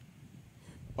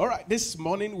All right, this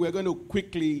morning we're going to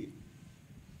quickly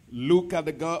look at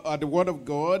the Word of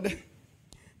God.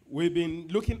 We've been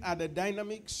looking at the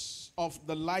dynamics of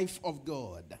the life of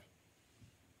God.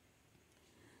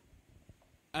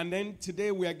 And then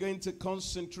today we are going to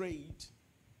concentrate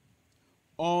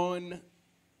on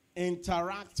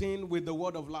interacting with the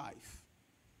Word of life.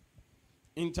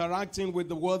 Interacting with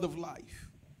the Word of life.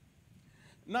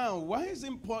 Now, why is it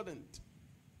important?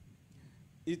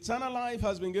 Eternal life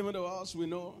has been given to us, we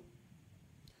know,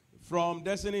 from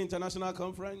Destiny International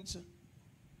Conference.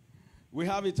 We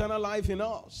have eternal life in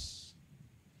us.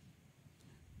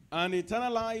 And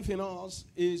eternal life in us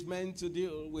is meant to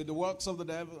deal with the works of the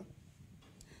devil.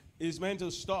 It's meant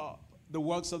to stop the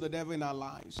works of the devil in our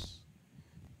lives.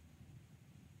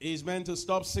 It's meant to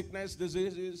stop sickness,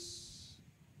 diseases.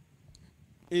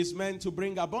 It's meant to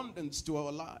bring abundance to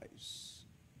our lives.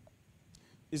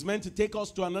 It's meant to take us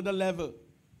to another level.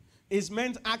 It's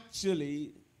meant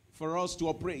actually for us to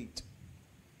operate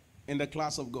in the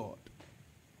class of God.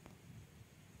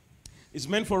 It's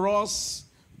meant for us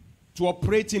to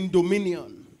operate in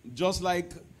dominion, just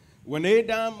like when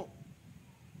Adam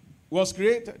was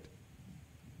created.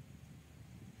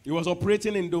 He was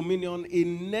operating in dominion.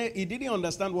 He didn't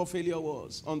understand what failure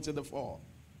was until the fall.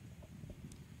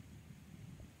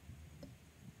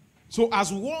 So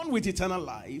as one with eternal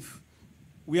life,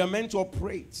 we are meant to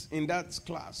operate in that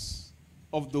class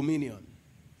of dominion.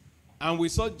 And we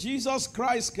saw Jesus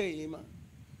Christ came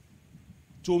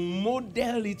to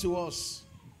model it to us,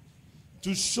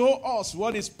 to show us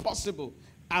what is possible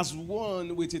as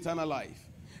one with eternal life.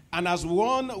 And as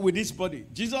one with this body.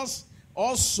 Jesus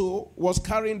also was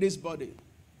carrying this body.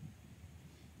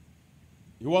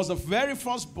 He was the very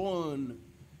firstborn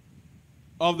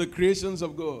of the creations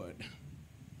of God.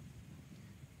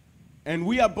 And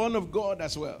we are born of God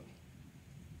as well.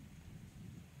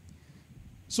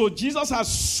 So Jesus has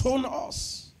shown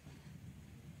us.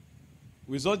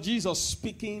 We saw Jesus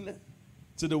speaking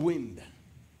to the wind,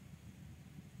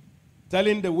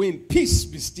 telling the wind, "Peace,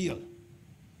 be still."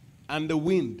 And the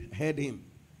wind heard him.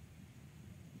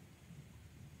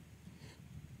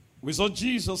 We saw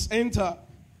Jesus enter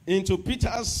into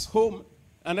Peter's home,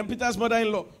 and then Peter's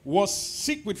mother-in-law was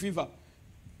sick with fever.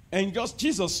 And just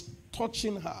Jesus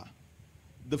touching her,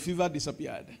 the fever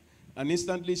disappeared. And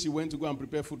instantly she went to go and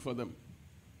prepare food for them.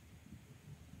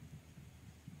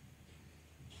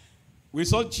 We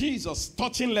saw Jesus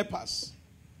touching lepers.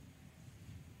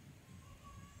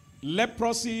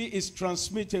 Leprosy is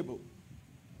transmittable.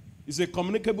 It's a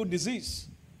communicable disease.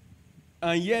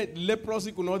 And yet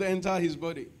leprosy could not enter his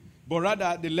body. But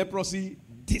rather the leprosy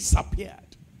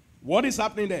disappeared. What is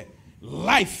happening there?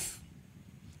 Life.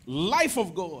 Life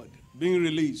of God being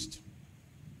released.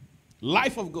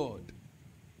 Life of God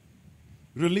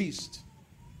released.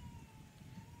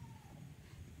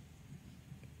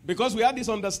 Because we had this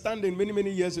understanding many,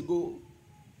 many years ago.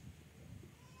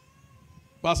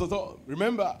 Pastor Tom,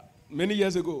 remember, many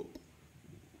years ago,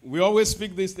 we always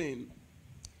speak this thing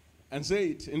and say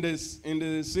it in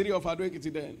the city of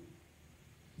Ado-Ekiti then,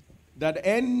 that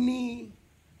any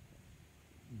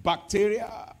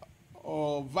bacteria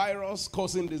or virus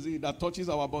causing disease that touches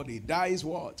our body dies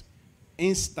what?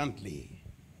 Instantly.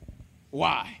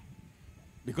 Why?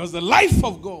 Because the life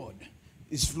of God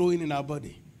is flowing in our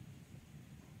body.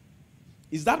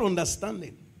 Is that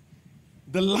understanding?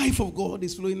 The life of God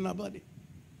is flowing in our body.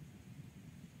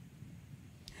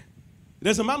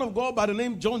 There's a man of God by the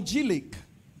name John G. Lake.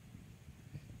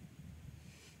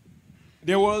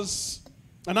 There was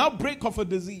an outbreak of a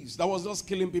disease that was just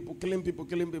killing people.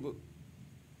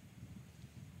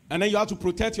 And then you have to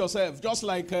protect yourself, just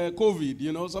like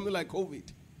COVID, something like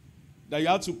COVID. That you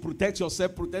have to protect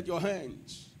yourself, protect your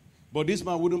hands. But this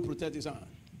man wouldn't protect his hand.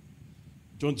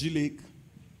 John G. Lake.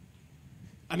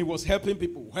 And he was helping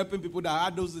people that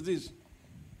had those diseases.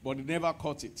 But he never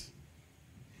caught it.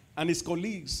 And his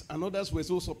colleagues and others were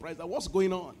so surprised at what's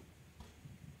going on.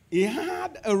 He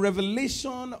had a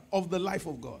revelation of the life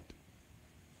of God.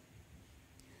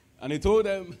 And he told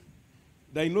them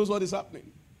that he knows what is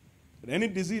happening. That any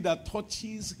disease that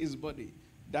touches his body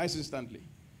dies instantly.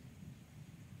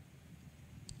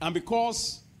 And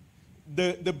because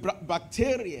the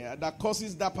bacteria that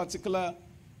causes that particular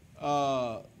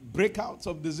breakout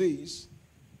of disease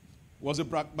was a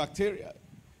bacteria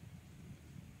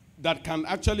that can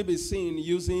actually be seen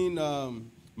using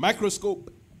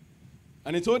microscope.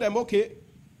 And he told them, okay,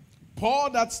 pour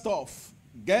that stuff,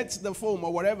 get the foam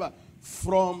or whatever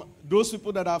from those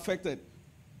people that are affected.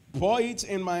 Pour it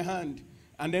in my hand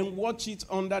and then watch it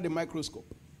under the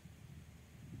microscope.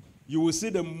 You will see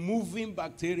the moving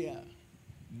bacteria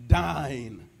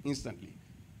dying instantly.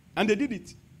 And they did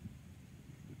it.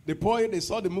 The boy, they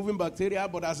saw the moving bacteria,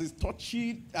 but as it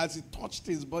touched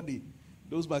his body,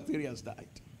 those bacteria died.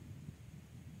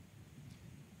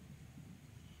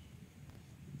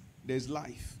 There's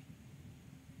life.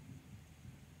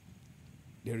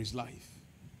 There is life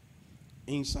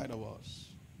inside of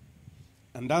us.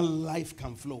 And that life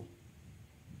can flow.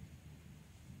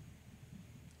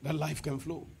 That life can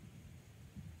flow.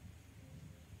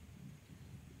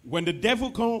 When the devil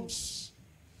comes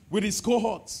with his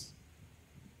cohorts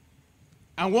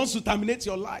and wants to terminate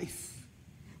your life,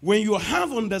 when you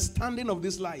have understanding of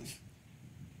this life,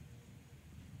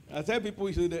 I tell people,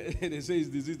 they say it's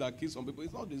disease that kills some people.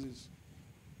 It's not disease.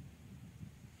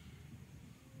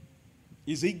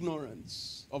 It's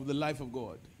ignorance of the life of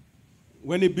God.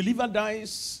 When a believer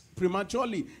dies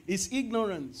prematurely, it's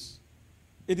ignorance.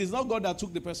 It is not God that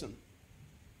took the person.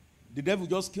 The devil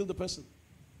just killed the person.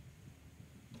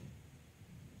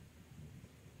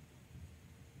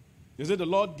 They say the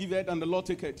Lord giveth and the Lord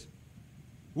taketh.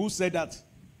 Who said that?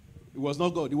 It was not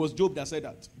God. It was Job that said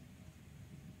that.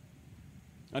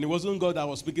 And it wasn't God that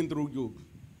was speaking through Job.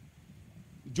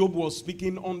 Job was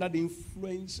speaking under the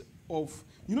influence of,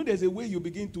 there's a way you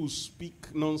begin to speak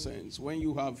nonsense when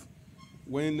you have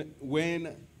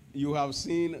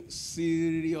seen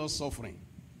serious suffering.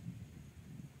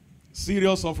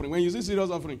 Serious suffering. When you see serious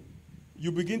suffering,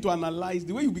 you begin to analyze,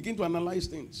 the way you begin to analyze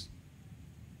things.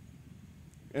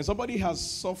 And somebody has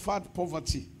suffered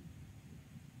poverty.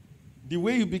 The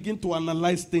way you begin to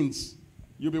analyze things,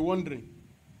 you'll be wondering,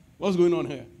 what's going on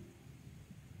here?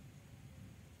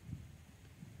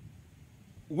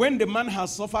 When the man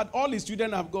has suffered, all his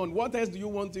children have gone. What else do you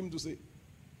want him to say?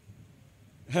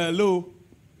 Hello?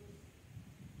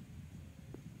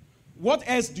 What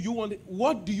else do you want?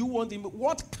 What do you want him?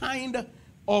 What kind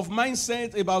of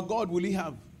mindset about God will he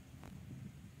have?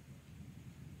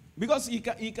 Because he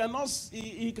can't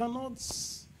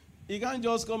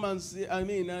just come and say, and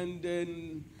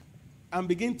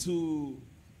begin to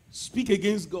speak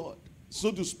against God,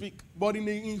 so to speak, but in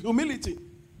humility.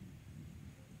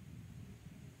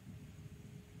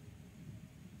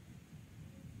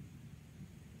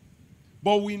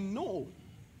 But we know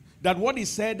that what he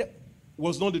said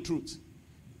was not the truth.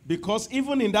 Because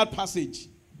even in that passage,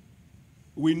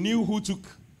 we knew who took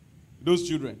those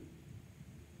children.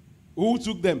 Who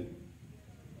took them?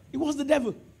 It was the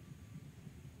devil.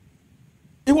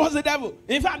 It was the devil.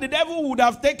 In fact, the devil would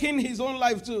have taken his own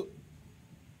life too.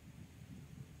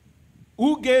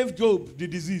 Who gave Job the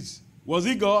disease? Was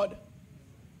it God?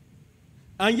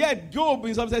 And yet, Job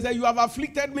in some sense said, you have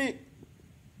afflicted me.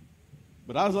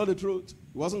 But that's not the truth.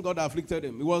 It wasn't God that afflicted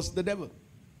him. It was the devil.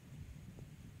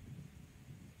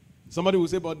 Somebody will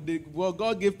say, but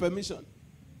God gave permission.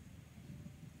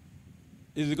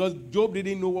 It's because Job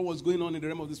didn't know what was going on in the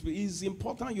realm of the spirit. It's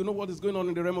important you know what is going on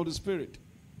in the realm of the spirit.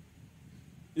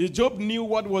 If Job knew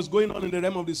what was going on in the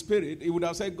realm of the spirit, he would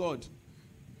have said, God,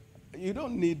 you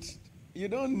don't need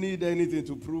anything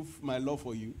to prove my love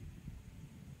for you.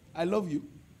 I love you.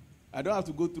 I don't have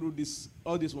to go through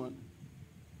all this one.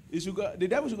 The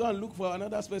devil should go and look for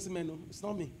another specimen. No, it's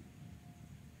not me.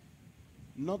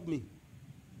 Not me.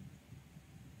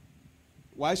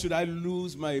 Why should I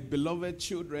lose my beloved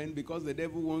children because the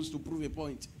devil wants to prove a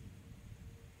point?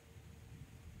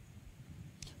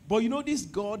 But this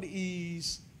God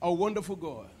is a wonderful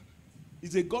God.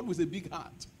 He's a God with a big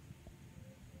heart.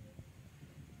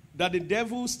 That the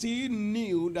devil still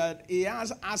knew that he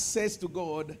has access to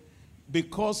God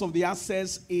because of the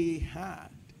access he had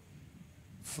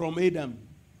from Adam.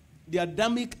 The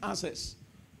Adamic access.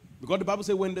 Because the Bible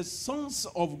says when the sons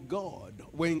of God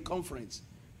were in conference,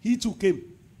 he too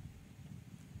came.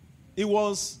 It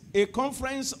was a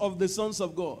conference of the sons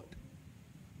of God.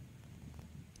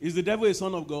 Is the devil a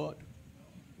son of God?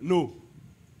 No.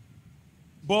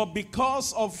 But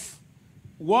because of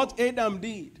what Adam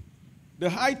did,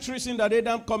 the high treason that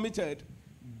Adam committed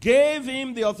gave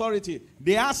him the authority,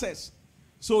 the access.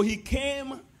 So he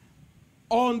came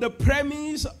on the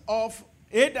premise of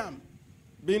Adam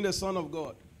being the son of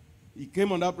God. He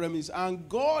came on that premise. And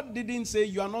God didn't say,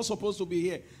 you are not supposed to be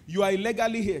here. You are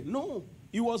illegally here. No,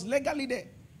 he was legally there.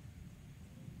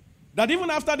 That even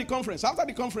after the conference,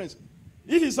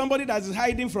 if he's somebody that is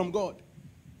hiding from God,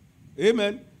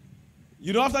 amen,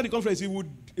 after the conference, he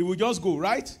would just go,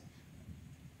 right?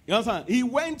 You understand? He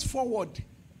went forward.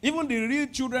 Even the real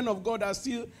children of God are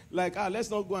still like, let's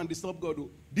not go and disturb God.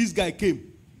 This guy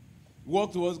came,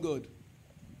 walked towards God,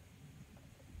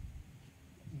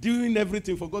 doing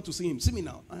everything for God to see him. See me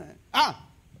now.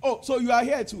 So you are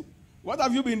here too. What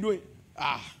have you been doing?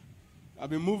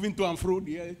 I've been moving to and fro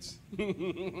the earth.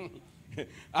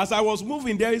 As I was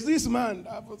moving, there is this man.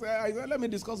 I said, let me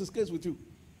discuss this case with you.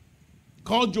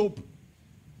 Call Job.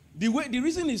 The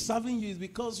reason he's serving you is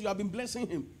because you have been blessing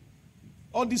him.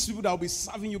 All these people that will be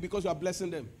serving you because you are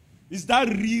blessing them. Is that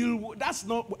real? That's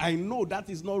not, I know that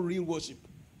is not real worship.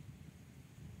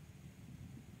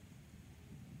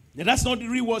 Yeah, that's not the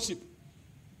real worship.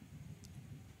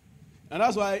 And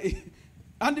that's why,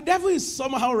 and the devil is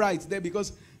somehow right there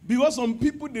because some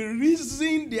people, the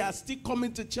reason they are still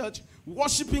coming to church,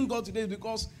 worshiping God today is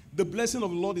because the blessing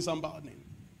of the Lord is abounding.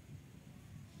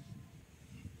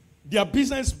 Their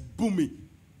business booming.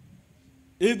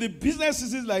 If the business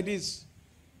is like this,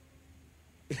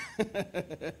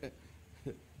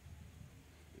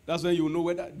 that's when you know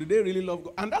whether do they really love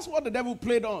God. And that's what the devil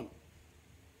played on.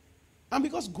 And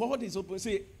because God is open,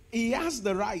 see, he has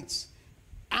the rights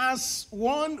as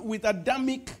one with the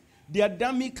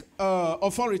Adamic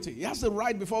authority. He has the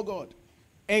right before God.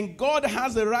 And God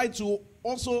has the right to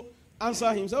also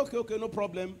answer him. Say, okay, no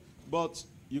problem. But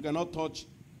you cannot touch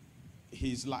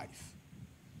his life.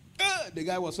 The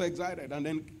guy was so excited and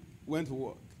then went to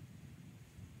work.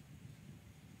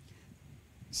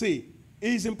 See,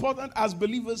 it is important as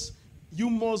believers, you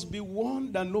must be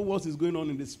one that knows what is going on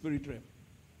in the spirit realm.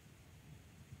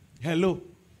 Hello.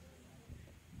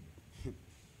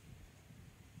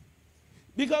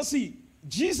 Because see,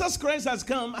 Jesus Christ has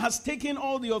come, has taken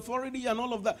all the authority and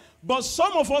all of that. But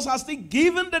some of us are still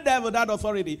giving the devil that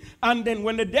authority. And then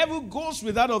when the devil goes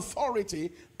with that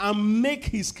authority and make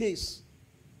his case.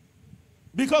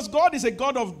 Because God is a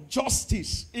God of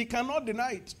justice. He cannot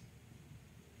deny it.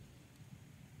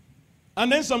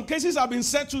 And then some cases have been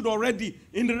settled already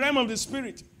in the realm of the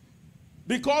spirit.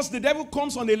 Because the devil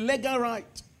comes on a legal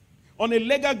right, on a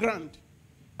legal ground,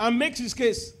 and makes his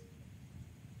case.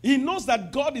 He knows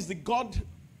that God is the God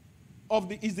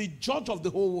is the judge of the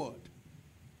whole world.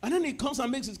 And then he comes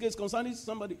and makes his case concerning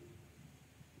somebody.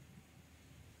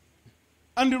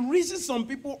 And the reason some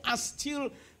people are still,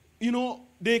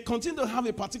 they continue to have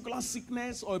a particular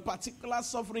sickness or a particular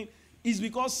suffering is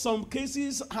because some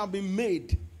cases have been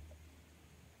made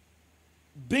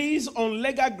based on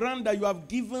legal ground that you have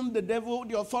given the devil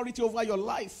the authority over your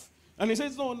life. And he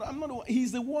says, no, I'm not the one.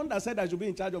 He's the one that said I should be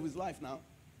in charge of his life now.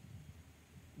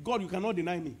 God, you cannot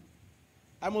deny me.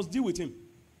 I must deal with him.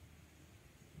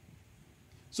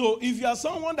 So if you are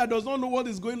someone that does not know what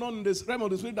is going on in this realm of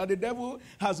the spirit, that the devil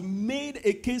has made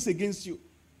a case against you.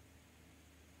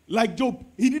 Like Job,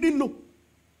 he didn't know.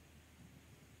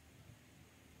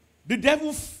 The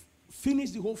devil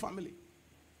finished the whole family.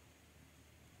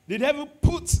 The devil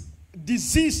put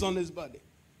disease on his body.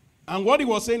 And what he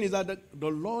was saying is that the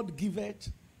Lord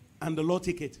giveth and the Lord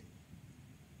taketh.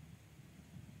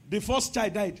 The first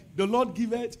child died. The Lord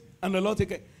giveth and the Lord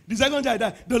taketh. The second child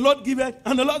died. The Lord giveth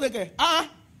and the Lord taketh.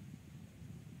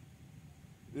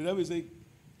 The devil say,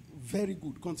 very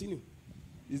good. Continue.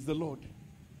 It's the Lord.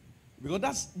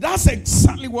 Because that's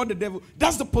exactly what the devil,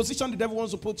 that's the position the devil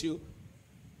wants to put you.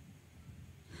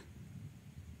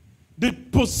 The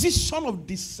position of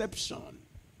deception.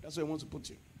 That's where he wants to put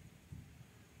you.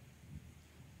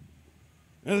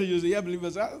 And you say,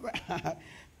 believers,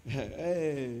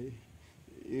 hey,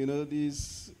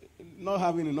 this not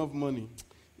having enough money.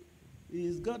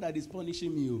 It's God that is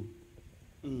punishing me.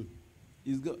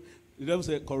 It's God. The devil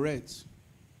said, correct.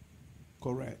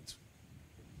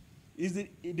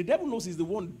 The devil knows he's the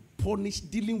one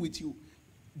dealing with you.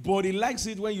 But he likes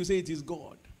it when you say it is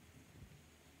God.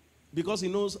 Because he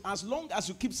knows as long as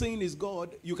you keep saying it's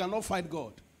God, you cannot fight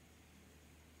God.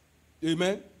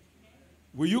 Amen?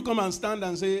 Will you come and stand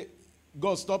and say,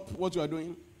 God, stop what you are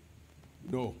doing?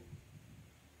 No.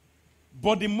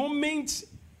 But the moment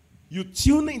you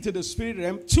tune into the spirit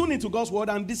realm, tune into God's word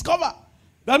and discover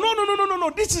that no,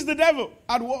 this is the devil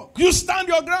at work. You stand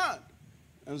your ground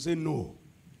and say, no,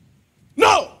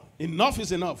 enough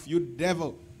is enough. You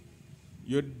devil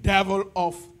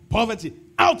of poverty,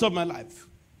 out of my life.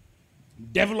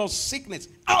 Devil of sickness,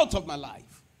 out of my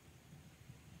life.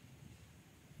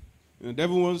 The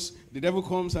devil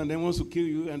comes and then wants to kill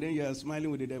you, and then you are smiling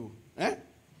with the devil. You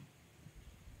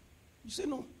say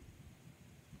no.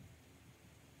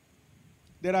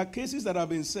 There are cases that have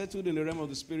been settled in the realm of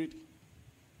the spirit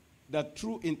that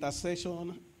through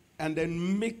intercession and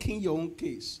then making your own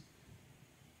case,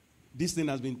 this thing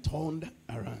has been turned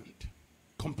around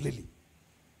completely.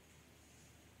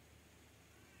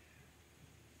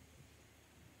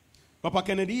 Papa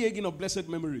Kennedy Hagin of blessed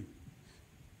memory,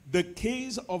 the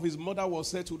case of his mother was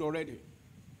settled already.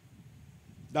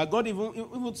 That God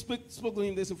even spoke to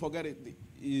him, they said, forget it.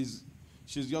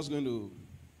 She's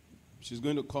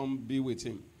going to come be with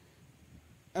him.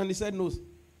 And he said, no,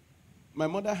 my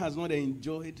mother has not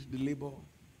enjoyed the labor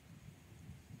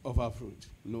of her fruit.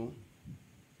 No.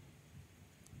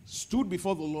 stood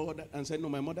before the Lord and said, no,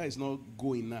 my mother is not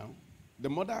going now. The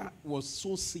mother was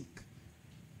so sick.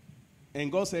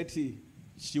 And God said,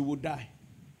 she will die.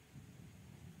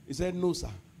 He said, no, sir.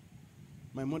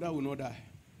 My mother will not die.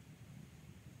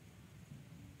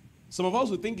 Some of us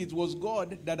would think it was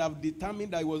God that have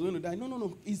determined that he was going to die. No, no,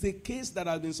 no. It's a case that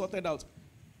has been sorted out.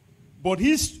 But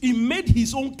he made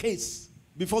his own case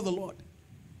before the Lord.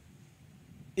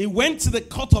 He went to the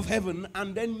court of heaven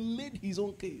and then made his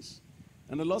own case.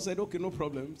 And the Lord said, okay, no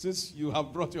problem. Since you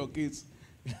have brought your case,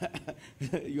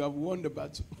 you have won the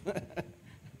battle.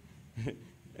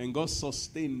 And God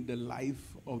sustained the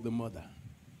life of the mother.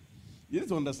 You need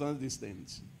to understand these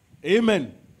things.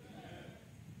 Amen.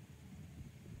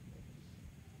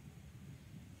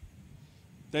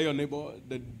 Tell your neighbor,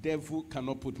 the devil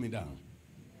cannot put me down.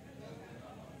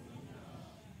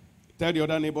 Tell the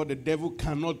other neighbor, the devil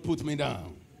cannot put me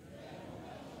down.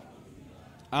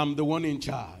 I'm the one in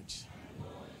charge.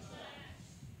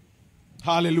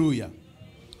 Hallelujah.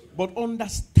 But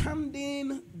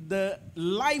understanding the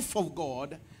life of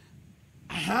God,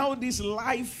 how this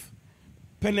life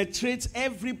penetrates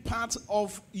every part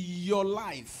of your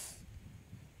life,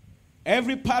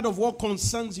 every part of what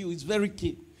concerns you is very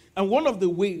key. And one of the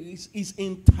ways is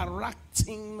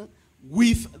interacting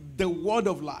with the word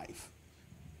of life.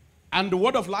 And the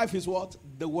word of life is what?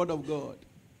 The word of God.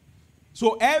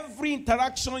 So every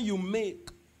interaction you make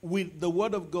with the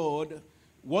word of God,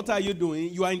 what are you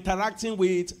doing? You are interacting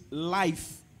with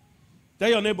life. Tell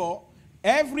your neighbor,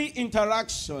 every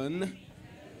interaction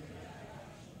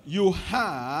you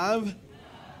have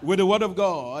with the word of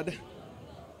God,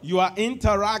 you are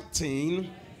interacting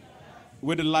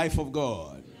with the life of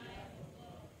God.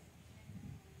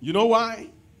 You know why?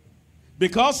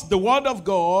 Because the word of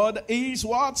God is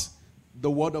what?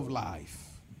 The word of life.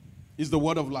 Is the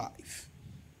word of life.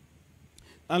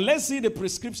 And let's see the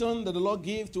prescription that the Lord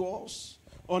gave to us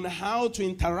on how to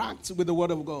interact with the word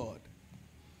of God.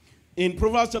 In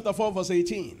Proverbs chapter 4 verse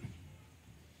 18.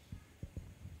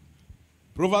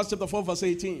 Proverbs chapter 4 verse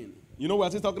 18. You know, we're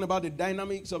still talking about the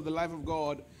dynamics of the life of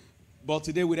God, but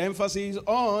today with emphasis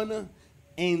on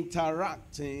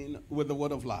interacting with the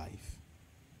word of life.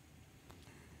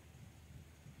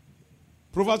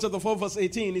 Proverbs chapter 4 verse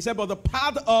 18. He said, but the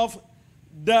path of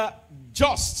the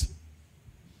just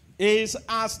is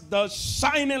as the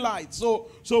shining light. So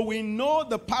we know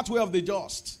the pathway of the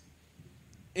just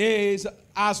is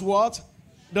as what?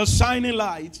 The shining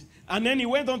light. And then he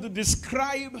went on to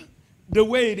describe the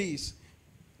way it is.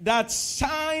 That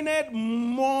shineth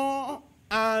more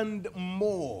and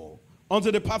more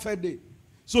unto the perfect day.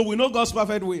 So we know God's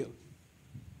perfect will.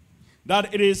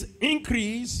 That it is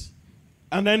increase,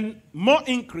 and then more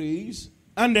increase,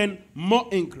 and then more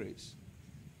increase.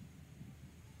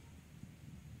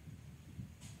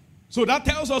 So that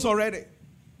tells us already.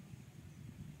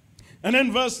 And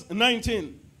then verse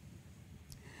 19.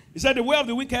 He said, the way of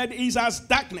the wicked is as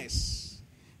darkness.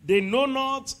 They know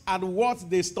not at what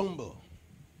they stumble.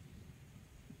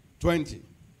 20.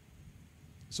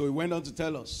 So he went on to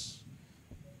tell us,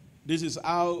 this is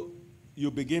how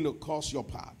you begin to cause your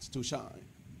path to shine.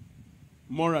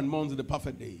 More and more to the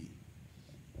perfect day.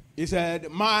 He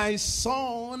said, my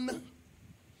son,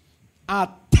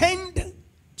 attend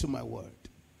to my word.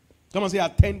 Come on, say,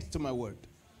 attend to my word.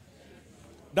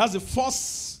 That's the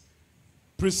first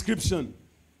prescription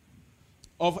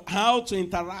of how to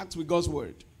interact with God's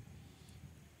word.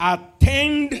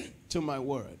 Attend to my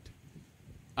word.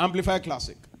 Amplified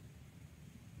Classic.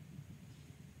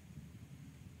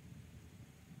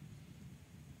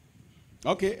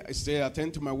 Okay, I say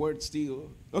attend to my word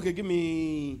still. Okay, give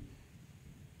me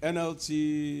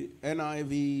NLT,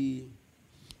 NIV.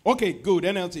 Okay, good,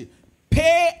 NLT.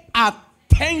 Pay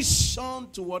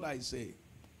attention to what I say.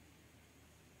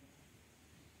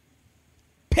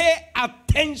 Pay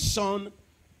attention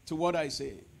to what I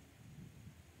say.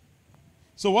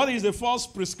 So what is the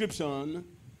first prescription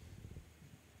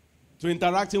to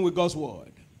interacting with God's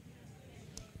word?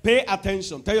 Pay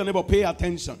attention. Tell your neighbor, pay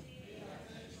attention.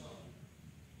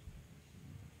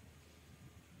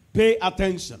 Pay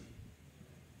attention.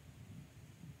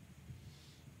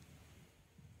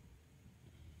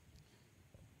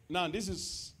 Now, this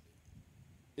is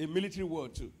a military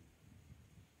word too.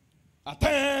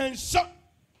 Attention.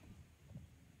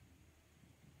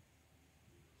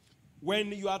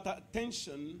 When you are at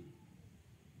attention,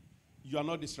 you are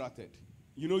not distracted.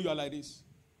 You know you are like this.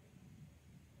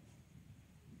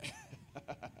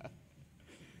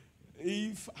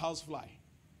 If housefly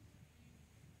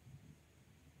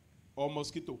or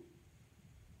mosquito,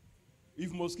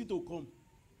 if mosquito come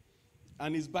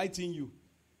and is biting you,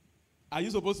 are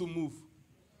you supposed to move?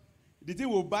 the thing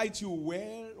will bite you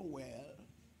well.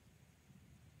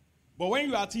 But when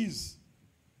you are at ease,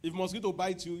 if mosquito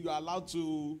bites you, you are allowed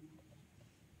to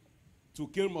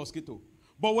kill mosquito.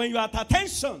 But when you are at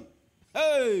attention,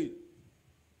 hey,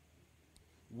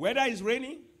 whether it's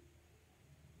raining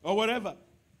or whatever,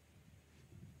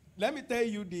 let me tell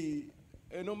you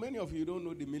many of you don't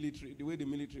know the way the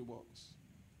military works.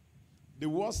 The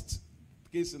worst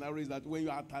case scenario is that when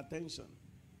you are at attention,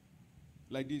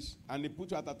 like this, and they put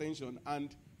you at attention,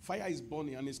 and fire is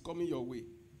burning and it's coming your way,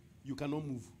 you cannot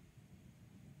move.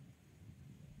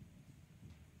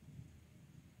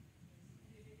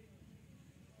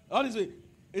 Honestly,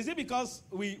 is it because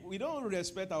we don't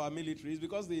respect our military? It's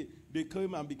because they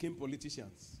came and became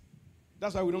politicians.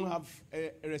 That's why we don't have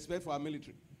a respect for our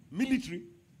military. Military.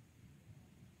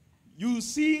 You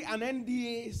see an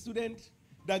NDA student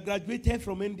that graduated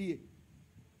from NDA.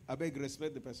 I beg,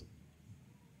 respect the person.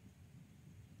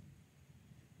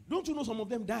 Don't you know some of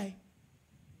them die?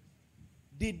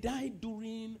 They died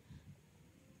during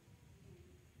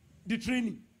the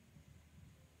training.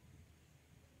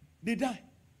 They die.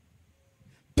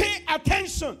 Pay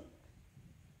attention.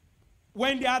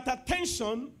 When they are at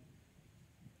attention,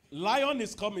 lion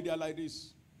is coming, they are like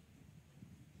this.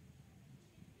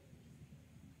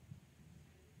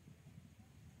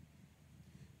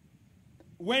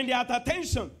 When they are at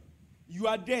attention, you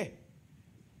are there.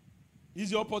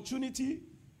 It's your opportunity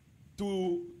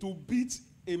to beat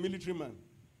a military man.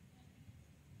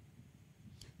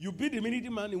 You beat the military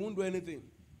man, he won't do anything.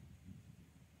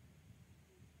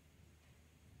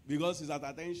 Because he's at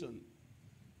attention.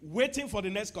 Waiting for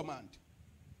the next command.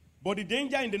 But the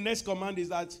danger in the next command is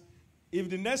that if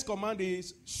the next command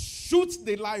is shoot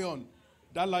the lion,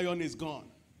 that lion is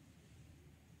gone.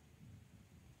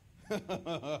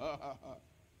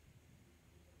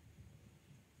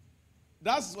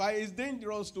 That's why it's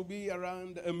dangerous to be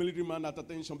around a military man at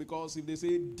attention, because if they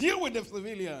say, deal with the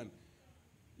civilian,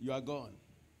 you are gone.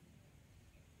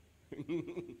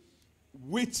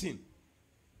 Waiting.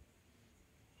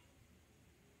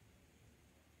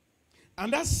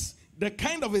 And that's the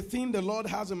kind of a thing the Lord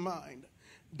has in mind.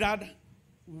 That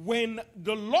when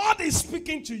the Lord is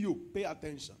speaking to you, pay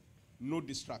attention. No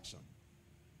distraction.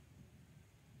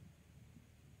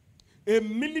 A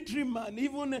military man,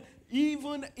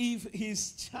 even if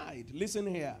his child, listen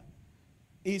here,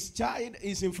 his child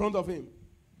is in front of him,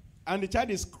 and the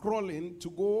child is crawling to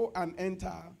go and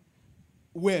enter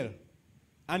well,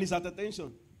 and he's at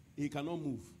attention, he cannot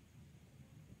move.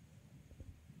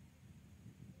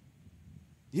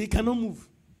 He cannot move.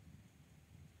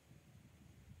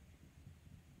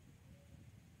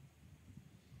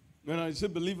 When I say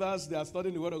believers, they are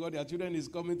studying the word of God, their children is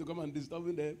coming to come and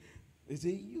disturbing them. They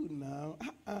say, you now,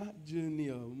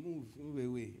 Junior, move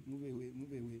away.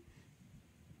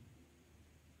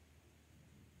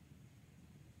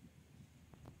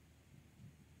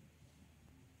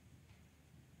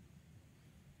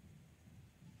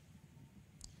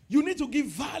 You need to give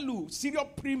value, serious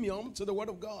premium to the word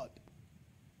of God.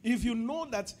 If you know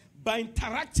that by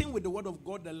interacting with the word of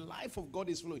God, the life of God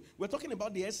is flowing. We're talking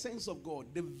about the essence of God,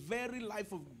 the very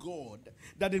life of God.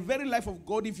 That the very life of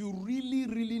God, if you really,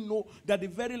 really know that the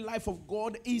very life of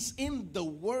God is in the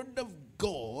word of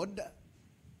God,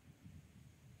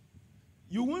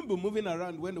 you won't be moving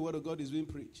around when the word of God is being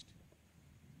preached.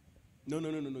 No,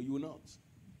 you will not.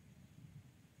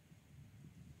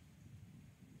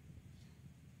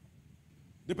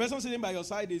 The person sitting by your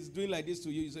side is doing like this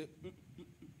to you. You say,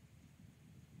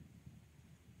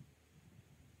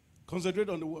 concentrate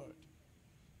on the word.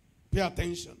 Pay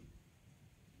attention.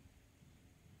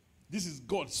 This is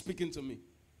God speaking to me.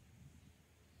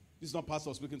 This is not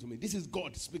pastor speaking to me. This is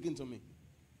God speaking to me.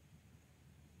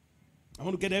 I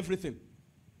want to get everything.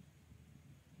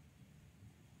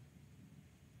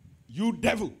 You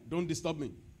devil, don't disturb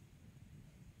me.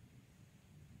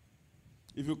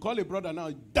 If you call a brother now,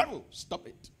 devil, stop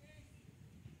it.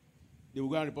 They will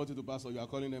go and report it to pastor. You are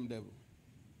calling them devil.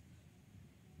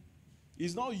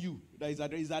 It's not you that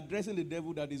is addressing the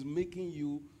devil that is making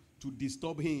you to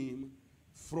disturb him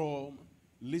from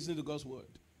listening to God's word.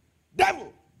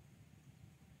 Devil!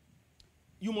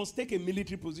 You must take a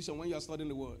military position when you are studying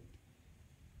the word.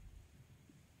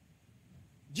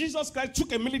 Jesus Christ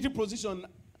took a military position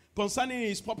concerning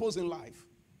his purpose in life.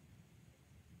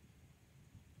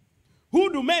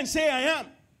 Who do men say I am?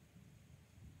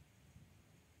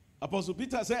 Apostle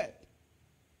Peter said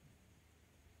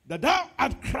that thou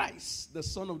art Christ, the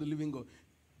Son of the living God.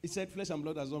 He said, flesh and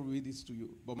blood has not revealed this to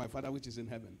you, but my Father which is in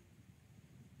heaven.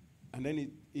 And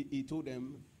then he told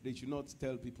them they should not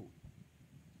tell people.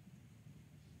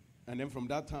 And then from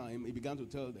that time, he began to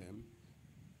tell them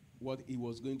what he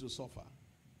was going to suffer.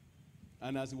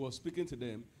 And as he was speaking to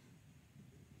them,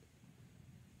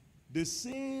 the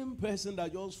same person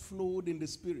that just flowed in the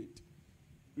spirit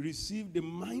received the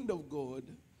mind of God,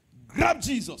 grabbed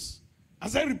Jesus, and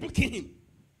started rebuking him.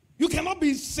 You cannot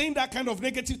be saying that kind of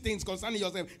negative things concerning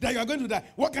yourself, that you are going to die.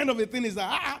 What kind of a thing is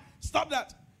that? Stop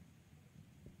that.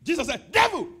 Jesus said,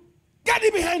 devil, get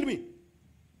thee behind me.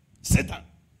 Satan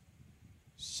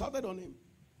shouted on him,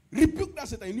 rebuked that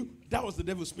Satan. He knew that was the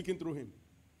devil speaking through him.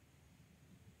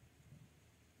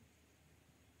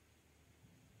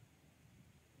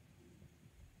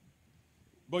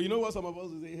 But you know what some of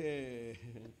us will say? Hey,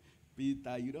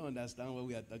 Peter, you don't understand what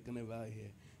we are talking about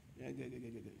here.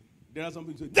 There are some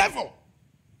people who say, devil!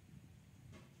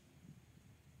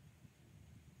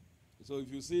 So if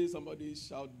you see somebody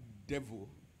shout devil,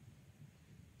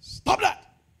 stop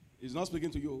that! He's not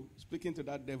speaking to you, speaking to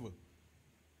that devil.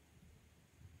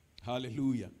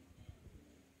 Hallelujah.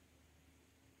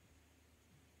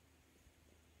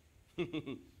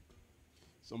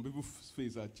 Some people's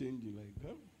faces are changing like,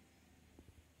 huh?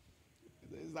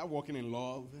 Is that walking in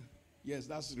love? Yes,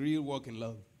 that's real walk in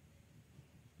love.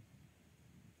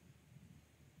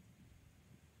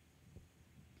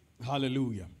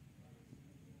 Hallelujah.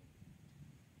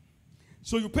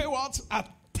 So you pay what?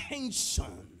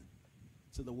 Attention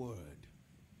to the word.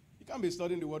 You can't be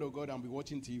studying the word of God and be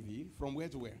watching TV. From where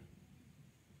to where?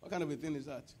 What kind of a thing is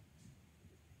that?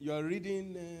 You are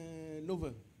reading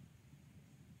novel.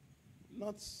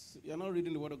 You're not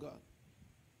reading the word of God.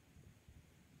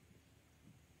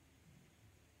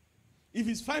 If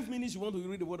it's 5 minutes you want to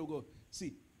read the word of God,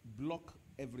 see, block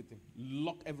everything.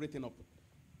 Lock everything up.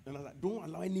 And don't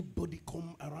allow anybody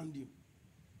come around you.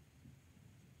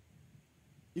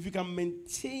 If you can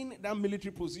maintain that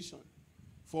military position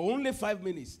for only 5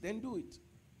 minutes, then do it.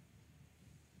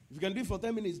 If you can do it for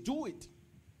 10 minutes, do it.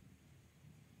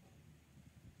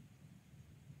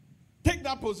 Take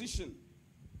that position,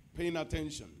 paying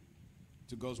attention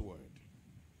to God's word.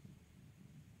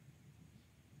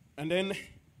 And then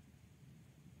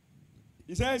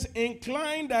he says,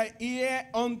 incline thy ear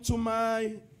unto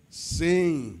my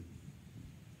saying.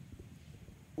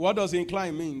 What does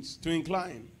incline means? To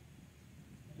incline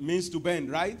means to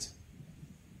bend, right?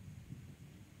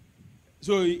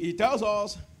 So he tells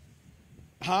us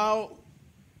how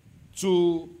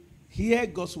to hear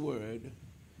God's word.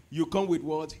 You come with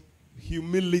what?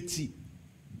 Humility.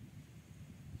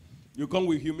 You come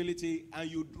with humility and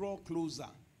you draw closer.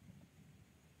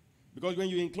 Because when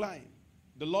you incline,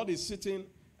 the Lord is sitting,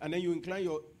 and then you incline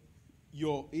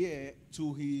your ear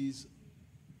to his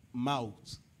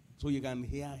mouth so you can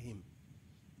hear him.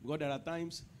 Because there are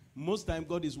times, most times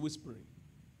God is whispering.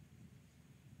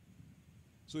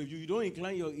 So if you don't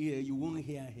incline your ear, you won't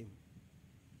hear him.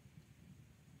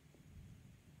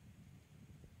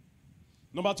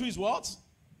 Number 2 is what?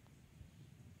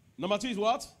 Number 2 is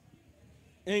what?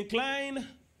 Incline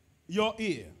your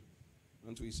ear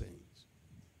unto his sayings.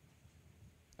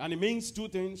 And it means 2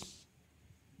 things.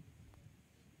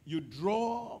 You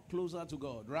draw closer to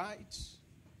God, right?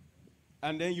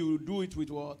 And then you do it with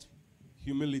what?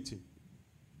 Humility.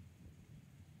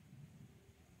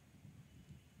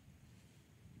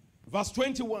 Verse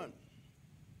 21.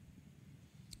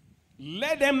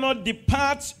 Let them not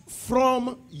depart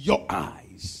from your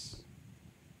eyes.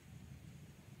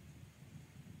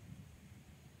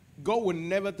 God will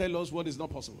never tell us what is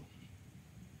not possible.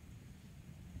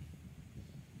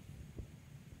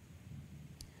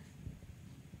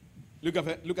 Look at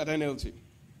NLT.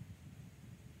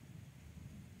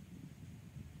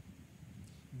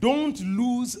 Don't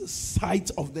lose sight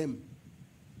of them.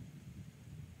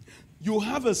 You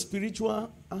have a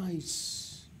spiritual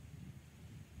eyes.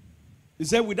 He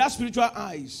said, with that spiritual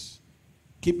eyes,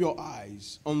 keep your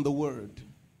eyes on the word.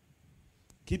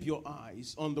 Keep your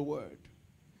eyes on the word.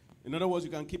 In other words,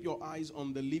 you can keep your eyes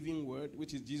on the living word,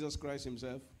 which is Jesus Christ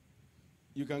himself.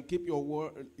 You can keep your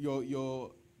word,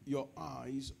 your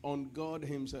eyes on God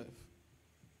himself,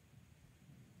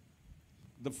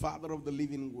 the Father of the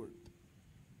living word.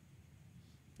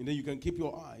 And then you can keep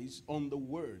your eyes on the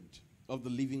word of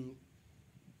the living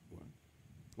word.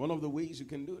 One of the ways you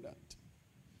can do that,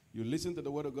 you listen to the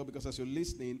word of God, because as you're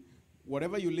listening,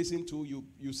 whatever you listen to,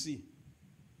 you see.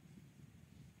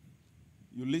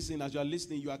 You listen, as you are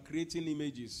listening, you are creating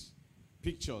images,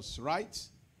 pictures, right?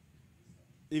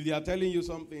 If they are telling you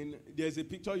something, there's a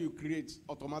picture you create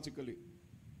automatically.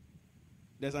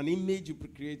 There's an image you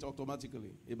create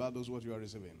automatically about those words you are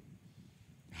receiving.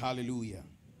 Hallelujah.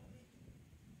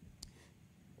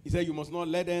 He said, you must not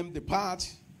let them depart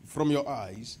from your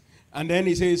eyes. And then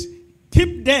he says,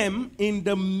 keep them in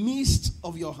the midst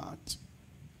of your heart.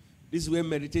 This is where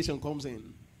meditation comes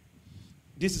in.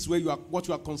 This is where what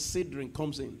you are considering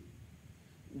comes in.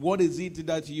 What is it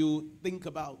that you think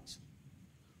about?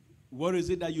 What is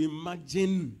it that you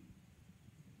imagine?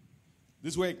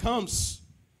 This is where it comes.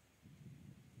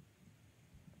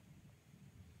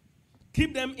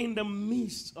 Keep them in the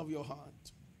midst of your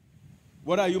heart.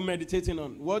 What are you meditating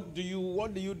on? What do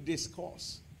you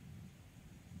discuss?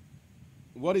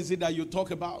 What is it that you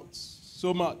talk about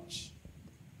so much?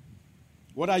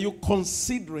 What are you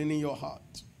considering in your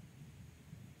heart?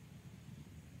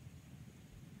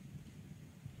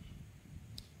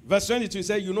 Verse 22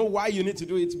 says, you know why you need to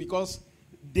do it? Because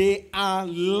they are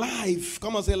life.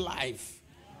 Come on, say life.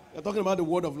 You're talking about the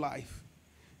word of life.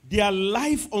 They are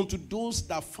life unto those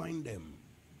that find them.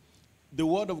 The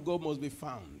word of God must be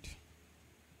found.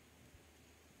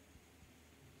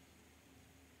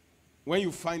 When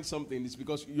you find something, it's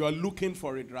because you are looking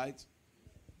for it, right?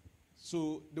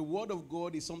 So the word of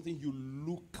God is something you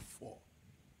look for.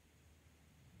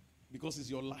 Because it's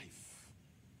your life.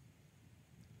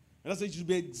 And that's why you should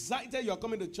be excited. You are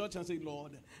coming to church and say,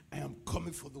 Lord, I am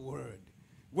coming for the word.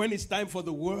 When it's time for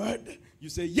the word, you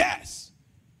say, yes.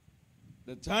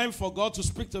 The time for God to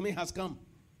speak to me has come.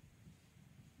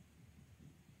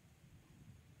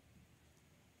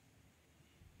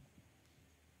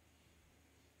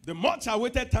 The much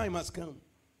awaited time has come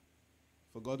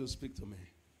for God to speak to me.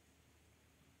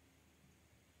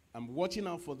 I'm watching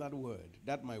out for that word,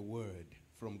 that my word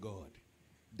from God,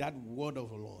 that word of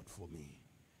the Lord for me.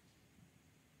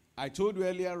 I told you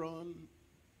earlier on,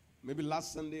 maybe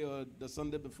last Sunday or the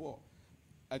Sunday before,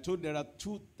 I told there are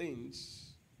two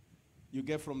things you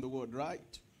get from the word,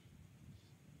 right?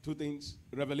 Two things,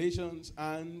 revelations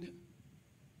and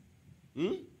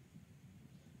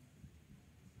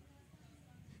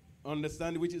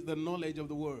understanding, which is the knowledge of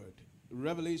the word.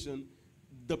 Revelation,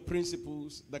 the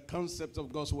principles, the concepts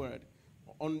of God's word.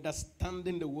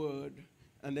 Understanding the word,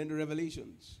 and then the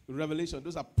revelations. Revelation,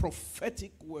 those are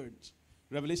prophetic words.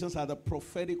 Revelations are the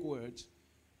prophetic words.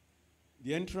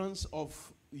 The entrance of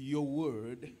your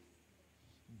word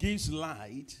gives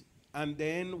light, and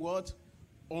then what?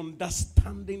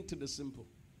 Understanding to the simple.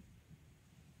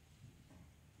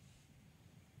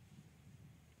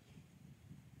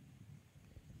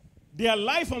 They are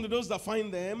life unto those that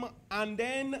find them, and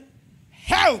then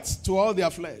health to all their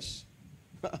flesh.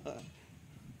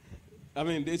 I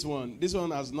mean, this one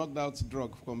has knocked out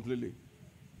drug completely.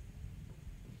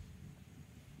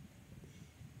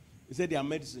 He said they are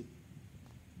medicine.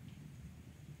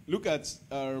 Look at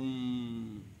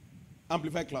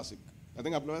Amplified Classic. I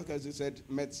think Amplified Classic said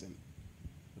medicine,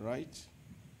 right?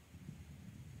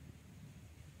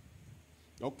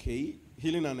 Okay,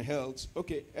 healing and health.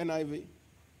 Okay, NIV.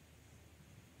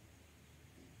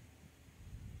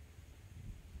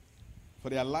 For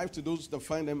their life to those that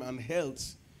find them, and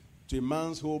health to a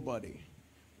man's whole body.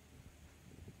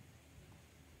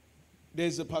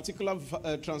 There's a particular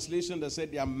translation that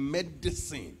said they are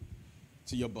medicine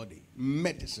to your body.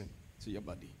 Medicine to your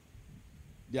body.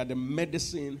 They are the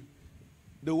medicine.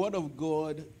 The word of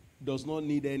God does not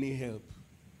need any help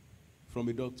from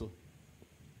a doctor.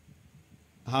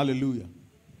 Hallelujah.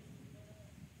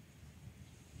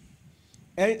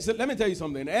 So let me tell you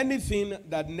something. Anything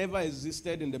that never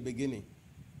existed in the beginning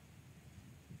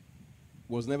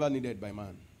was never needed by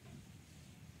man.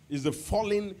 It's the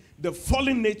fallen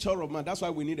nature of man. That's why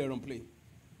we need an aeroplane.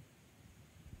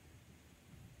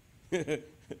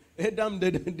 Adam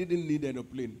didn't need an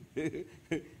aeroplane.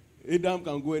 Adam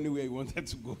can go anywhere he wanted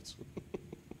to go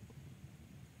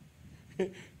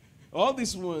to. All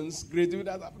these ones, creativity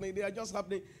that's happening, they are just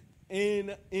happening.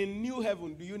 In new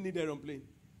heaven, do you need an aeroplane?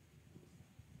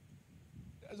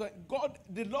 That's why God,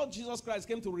 the Lord Jesus Christ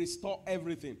came to restore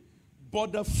everything.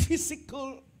 But the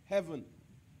physical heaven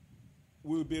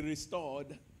will be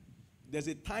restored. There's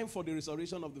a time for the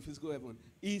restoration of the physical heaven.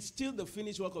 It's still the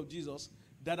finished work of Jesus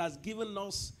that has given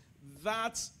us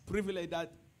that privilege,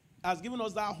 that has given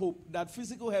us that hope that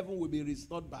physical heaven will be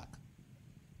restored back.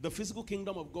 The physical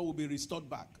kingdom of God will be restored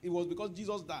back. It was because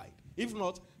Jesus died. If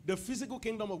not, the physical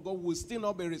kingdom of God will still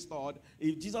not be restored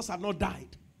if Jesus had not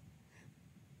died.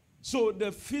 So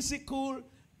the physical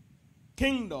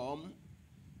kingdom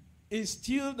is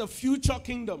still the future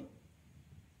kingdom.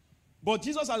 But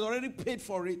Jesus has already paid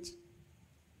for it.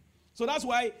 So that's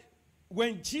why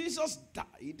when Jesus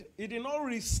died, he did not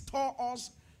restore us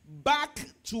back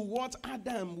to what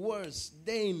Adam was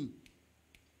then.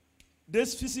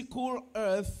 This physical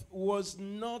earth was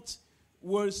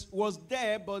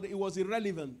there, but it was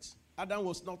irrelevant. Adam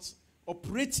was not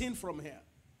operating from here.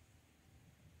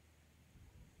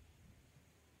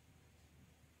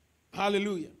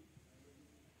 Hallelujah.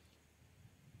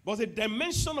 But the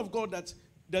dimension of God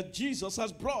that Jesus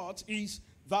has brought is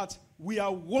that we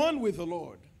are one with the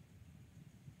Lord.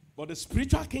 But the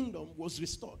spiritual kingdom was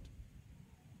restored.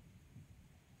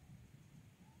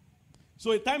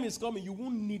 So a time is coming, you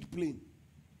won't need plane.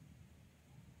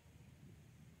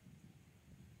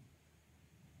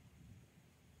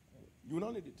 You will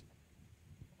not need it.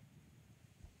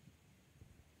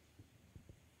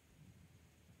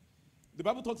 The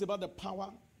Bible talks about the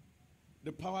power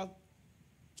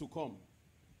to come.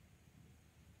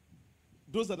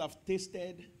 Those that have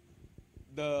tasted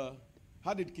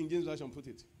how did King James Version put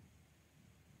it?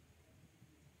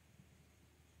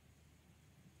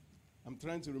 I'm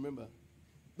trying to remember.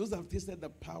 Those that have tasted the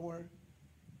power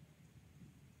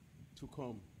to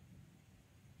come.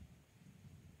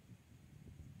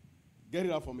 Get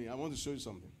it out for me. I want to show you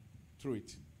something through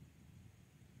it.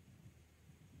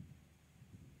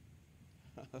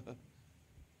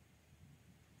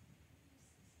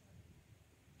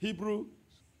 Hebrew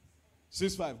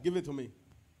 6:5. Give it to me.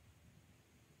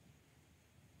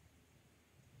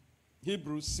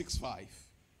 Hebrews 6:5.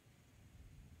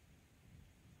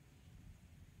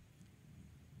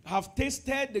 Have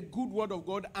tasted the good word of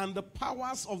God and the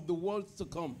powers of the world to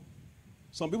come.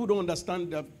 Some people don't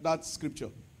understand that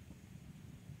scripture.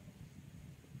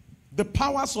 The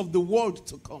powers of the world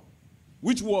to come.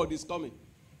 Which word is coming?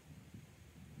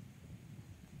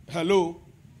 Hello?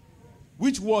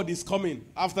 Which word is coming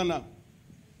after now?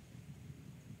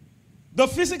 The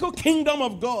physical kingdom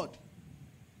of God.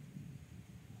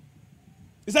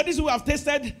 Is that this we have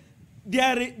tasted? There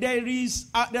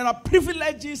are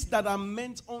privileges that are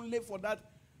meant only for that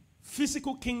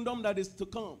physical kingdom that is to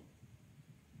come.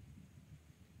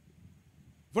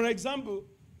 For example,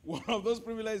 one of those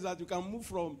privileges that you can move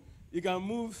from, you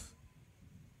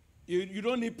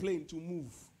don't need plane to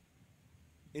move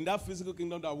in that physical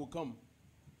kingdom that will come.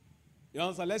 You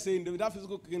understand? Let's say in that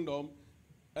physical kingdom,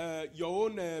 your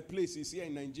own place is here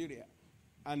in Nigeria,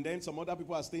 and then some other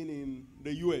people are staying in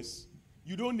the US.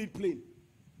 You don't need plane.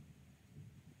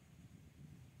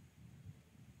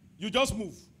 You just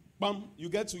move. Bam, you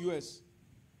get to US.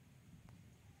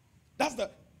 That's the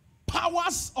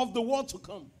powers of the world to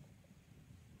come.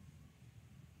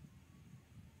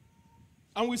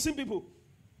 And we've seen people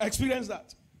experience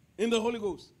that in the Holy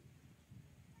Ghost.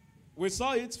 We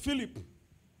saw it, Philip.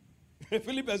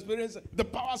 Philip experienced the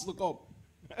powers to come.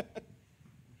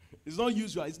 It's not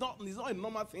usual. It's not a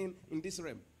normal thing in this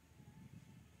realm.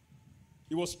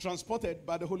 He was transported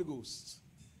by the Holy Ghost.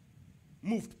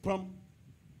 Moved from.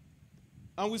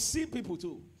 And we see people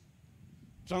too.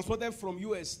 Transported from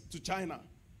US to China.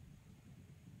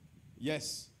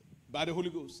 Yes. By the Holy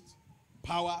Ghost.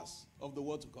 Powers of the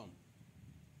world to come.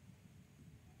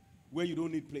 Where you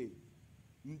don't need plane.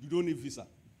 You don't need visa.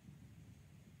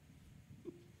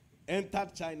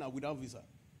 Entered China without visa.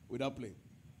 Without plane.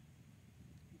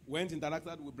 Went,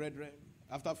 interacted with brethren.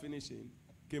 After finishing,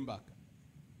 came back.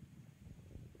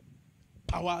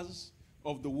 Powers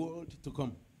of the world to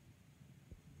come.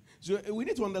 So we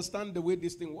need to understand the way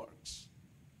this thing works.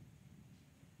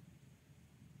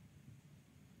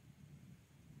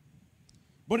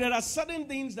 But there are certain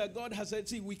things that God has said,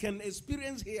 see, we can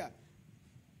experience here.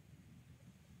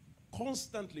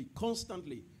 Constantly.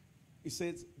 He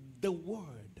says, the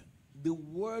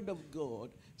word of God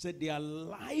said they are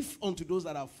life unto those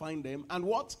that have found them, and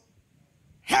what?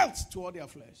 Health to all their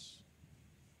flesh.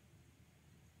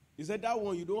 He said that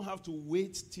one, you don't have to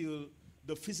wait till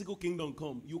the physical kingdom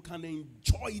come. You can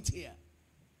enjoy it here.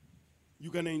 You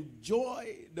can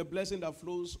enjoy the blessing that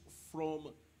flows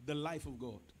from the life of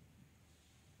God.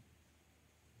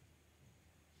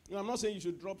 You know, I'm not saying you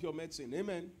should drop your medicine.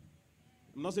 Amen.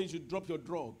 I'm not saying you should drop your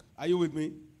drug. Are you with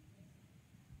me?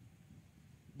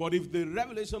 But if the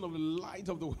revelation of the light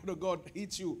of the word of God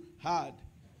hits you hard,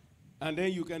 and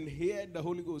then you can hear the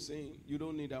Holy Ghost saying, you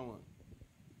don't need that one.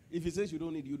 If he says you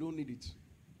don't need it.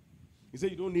 He says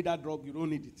you don't need that drug, you don't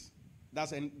need it.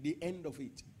 That's the end of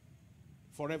it.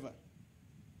 Forever.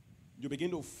 You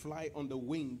begin to fly on the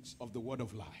wings of the word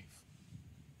of life.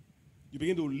 You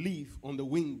begin to live on the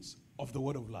wings of the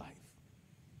word of life.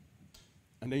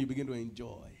 And then you begin to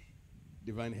enjoy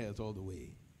divine health all the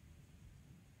way.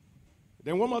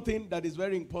 Then one more thing that is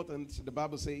very important, the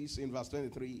Bible says in verse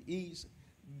 23, is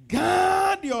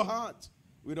guard your heart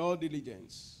with all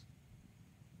diligence.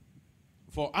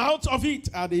 For out of it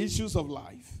are the issues of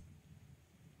life.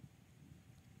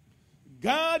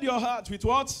 Guard your heart with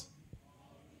what?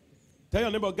 Tell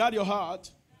your neighbor, guard your heart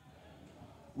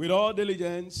with all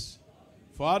diligence.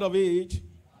 For out of it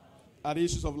are the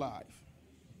issues of life.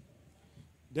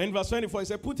 Then verse 24, he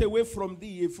said, put away from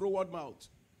thee a froward mouth.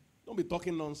 Don't be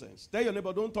talking nonsense. Tell your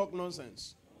neighbor, don't talk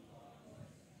nonsense.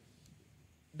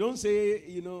 Don't say,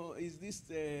 is this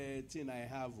thing I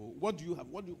have? Or what do you have?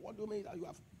 What do you mean that you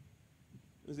have?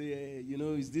 You say,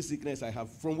 is this sickness I have?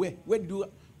 From where? Where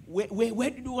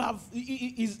did you have?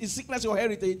 Is sickness your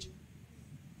heritage?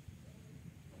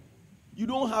 You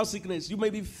don't have sickness. You may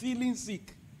be feeling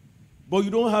sick, but you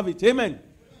don't have it. Amen.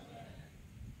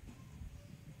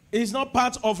 It's not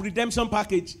part of redemption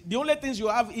package. The only things you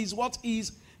have is what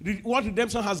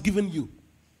redemption has given you.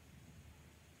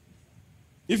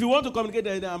 If you want to communicate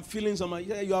that I'm feeling something,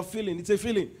 yeah, you are feeling. It's a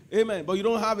feeling. Amen. But you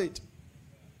don't have it.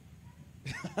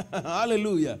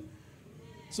 Hallelujah.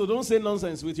 So don't say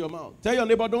nonsense with your mouth. Tell your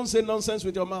neighbor, don't say nonsense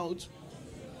with your mouth.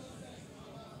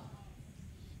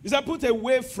 He said, put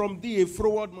away from thee a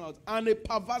froward mouth and a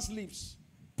perverse lips.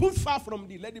 Put far from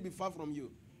thee. Let it be far from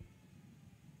you.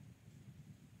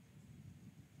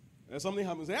 And something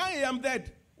happens. Say, I am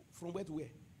dead. From where to where?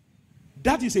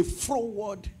 That is a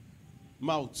froward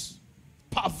mouth.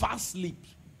 Perverse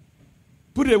lips.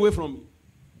 Put it away from me.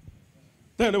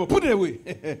 Tell your neighbor, put it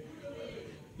away.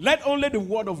 Let only the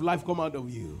word of life come out of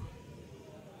you.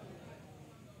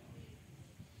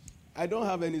 I don't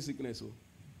have any sickness.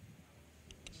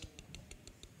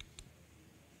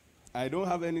 I don't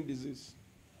have any disease.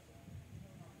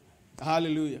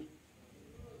 Hallelujah.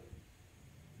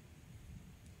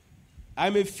 I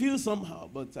may feel somehow,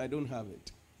 but I don't have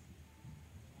it.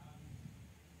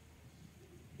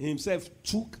 He himself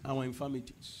took our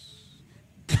infirmities,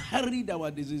 carried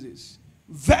our diseases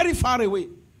very far away.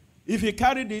 If he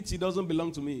carried it, it doesn't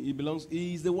belong to me.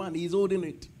 He is the one. He is holding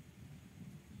it.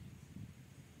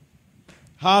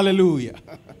 Hallelujah.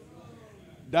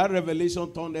 That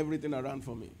revelation turned everything around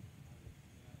for me.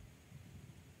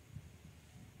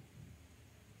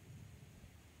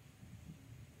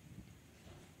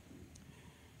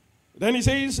 Then he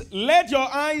says, let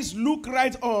your eyes look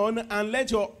right on and let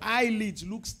your eyelids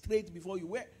look straight before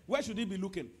you. Where should he be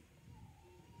looking?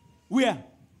 Where?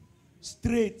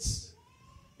 Straight.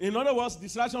 In other words,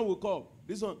 distraction will come.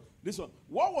 This one.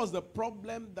 What was the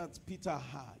problem that Peter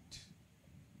had?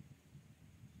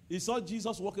 He saw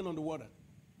Jesus walking on the water.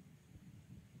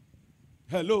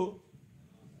 Hello?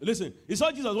 Listen. He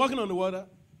saw Jesus walking on the water.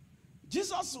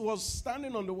 Jesus was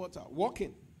standing on the water,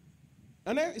 walking.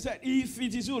 And then he said, if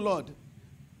it is you, Lord,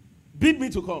 bid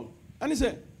me to come. And he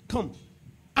said, come.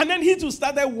 And then he too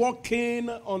started walking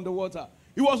on the water.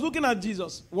 He was looking at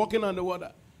Jesus walking on the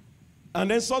water.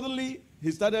 And then suddenly he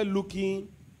started looking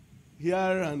here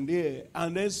and there.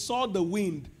 And then saw the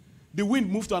wind. The wind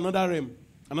moved to another realm,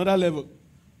 another level.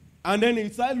 And then he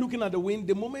started looking at the wind.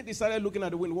 The moment he started looking at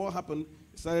the wind, what happened?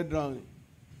 He started drowning.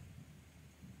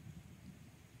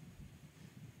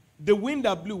 The wind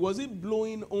that blew, was it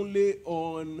blowing only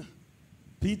on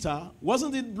Peter?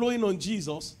 Wasn't it blowing on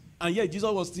Jesus? And yet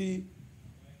Jesus was still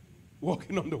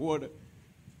walking on the water.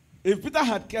 If Peter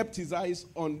had kept his eyes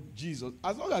on Jesus,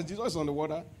 as long as Jesus is on the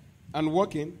water and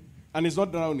walking and is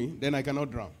not drowning, then I cannot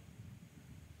drown.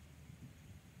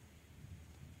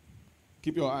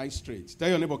 Keep your eyes straight. Tell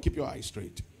your neighbor, keep your eyes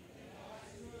straight.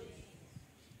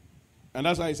 And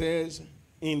that's why it says,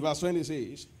 in verse 20 it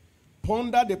says,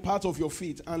 ponder the path of your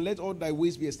feet and let all thy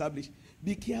ways be established.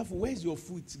 Be careful. Where's your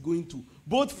foot going to?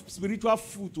 Both spiritual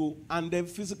foot and then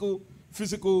physical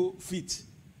feet.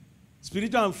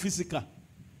 Spiritual and physical.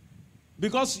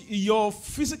 Because your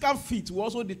physical feet will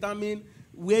also determine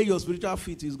where your spiritual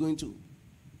feet is going to.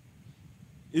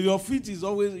 If your feet is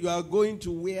always, you are going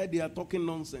to where they are talking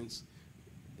nonsense,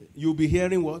 you'll be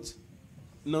hearing what?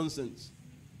 Nonsense.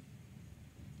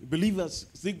 Believers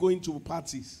still going to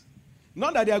parties.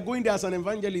 Not that they are going there as an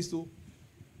evangelist, though.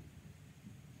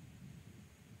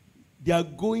 They are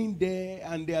going there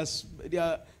and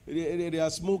they are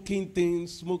smoking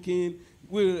things, smoking.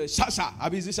 Shasha.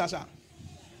 Abizi Shasha.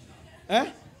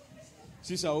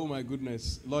 Shisha, oh my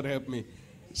goodness. Lord help me.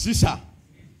 Shisha.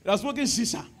 They are smoking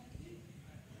shisha.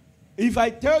 If I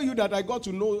tell you that I got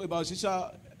to know about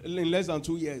shisha in less than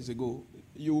 2 years ago,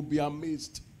 you will be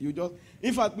amazed.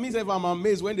 In fact, me, if I'm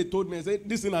amazed when they told me, I said,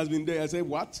 this thing has been there. I said,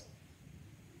 what?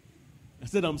 I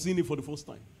said, I'm seeing it for the first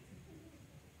time.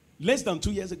 Less than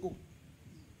 2 years ago.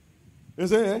 They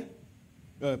say,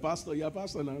 pastor, you're a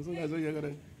pastor now. So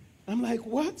I'm like,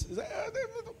 what?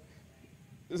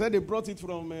 They said they brought it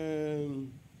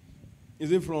from,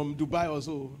 is it from Dubai or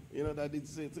so? You know, that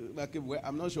it's like,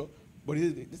 I'm not sure. But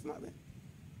it's not there.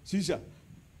 Shisha.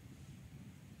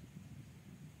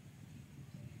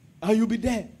 And you'll be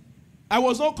there. I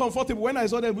was not comfortable when I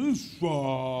saw them.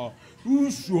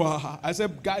 I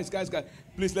said, guys,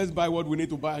 please let's buy what we need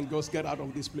to buy and just get out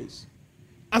of this place.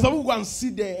 And some people go and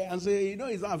sit there and say,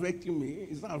 it's not affecting me.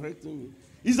 It's not affecting me.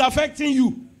 It's affecting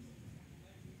you.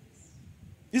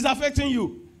 It's affecting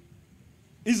you.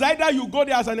 It's either you go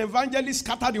there as an evangelist,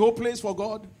 scatter the whole place for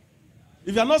God.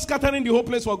 If you're not scattering the whole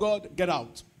place for God, get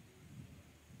out.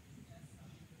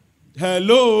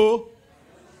 Hello?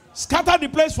 Scatter the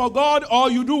place for God,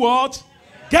 or you do what?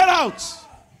 Get out.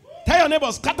 Tell your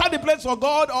neighbor, scatter the place for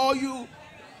God, or you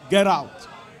get out.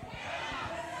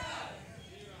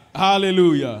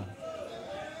 Hallelujah.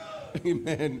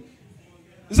 Amen.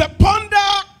 He said,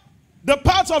 ponder the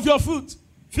parts of your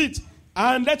feet,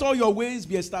 and let all your ways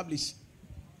be established.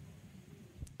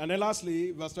 And then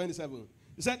lastly, verse 27.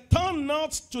 He said, turn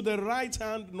not to the right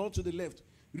hand, nor to the left.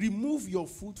 Remove your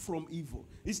foot from evil.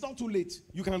 It's not too late.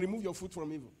 You can remove your foot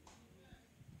from evil.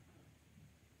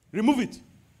 Remove it.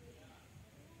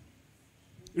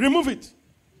 Remove it.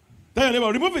 Tell your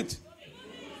neighbor, remove it.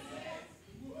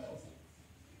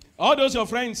 All those your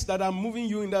friends that are moving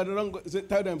you in that wrong,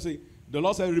 tell them, say, the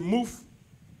Lord said, remove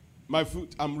my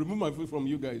foot. I'm removing my foot from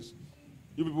you guys.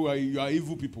 You people, you are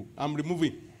evil people. I'm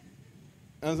removing.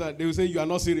 And so they will say, you are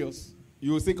not serious.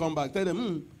 You will still come back. Tell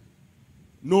them,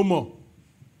 no more.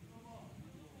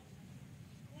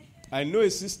 I know a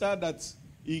sister that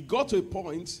he got to a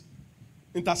point,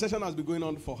 intercession has been going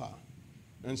on for her.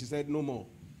 And she said, no more.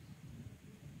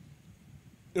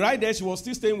 Right there, she was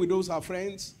still staying with those her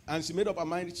friends, and she made up her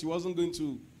mind she wasn't going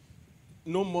to,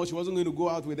 no more, she wasn't going to go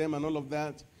out with them and all of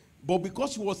that. But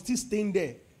because she was still staying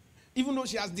there, even though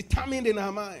she has determined in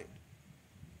her mind,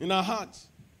 in her heart,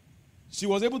 she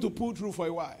was able to pull through for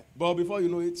a while. But before you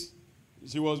know it,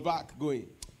 she was back going.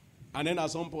 And then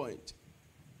at some point,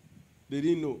 they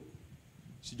didn't know.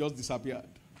 She just disappeared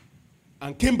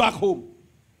and came back home.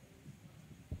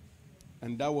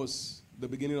 And that was the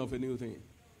beginning of a new thing.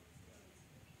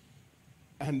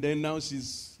 And then now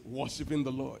she's worshiping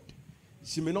the Lord.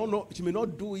 She may not know, she may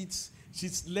not do it.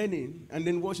 She's learning and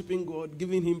then worshiping God,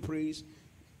 giving him praise.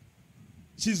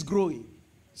 She's growing.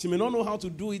 She may not know how to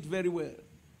do it very well.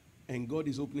 And God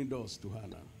is opening doors to her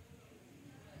now.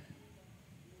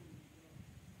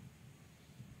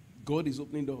 God is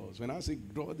opening doors. When I say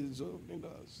God is opening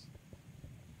doors.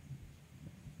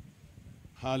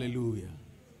 Hallelujah.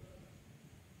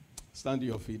 Stand to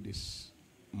your feet this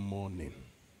morning.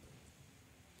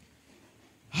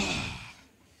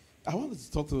 I wanted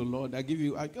to talk to the Lord. I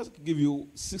just give you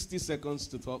 60 seconds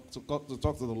to talk to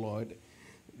the Lord.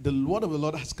 The word of the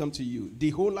Lord has come to you. The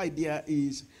whole idea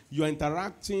is you're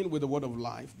interacting with the word of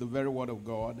life, the very word of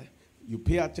God. You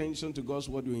pay attention to God's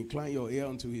word. You incline your ear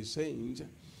unto his sayings.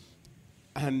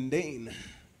 And then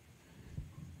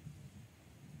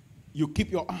you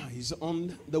keep your eyes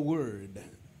on the word.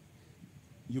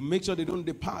 You make sure they don't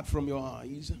depart from your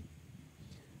eyes.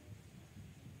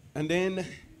 And then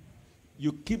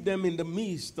you keep them in the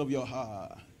midst of your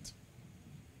heart.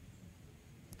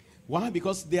 Why?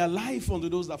 Because they are life unto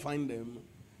those that find them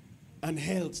and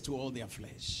health to all their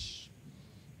flesh.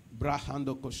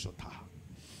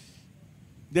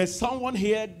 There's someone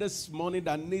here this morning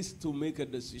that needs to make a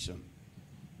decision.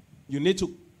 You need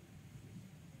to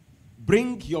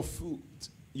bring your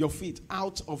feet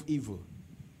out of evil.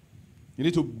 You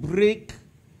need to break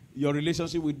your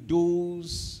relationship with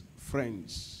those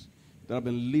friends that have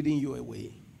been leading you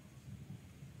away.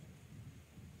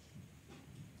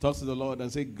 Talk to the Lord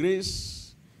and say,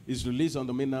 grace is released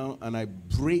unto me now, and I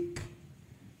break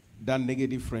that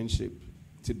negative friendship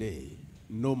today.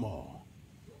 No more.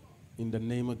 In the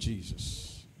name of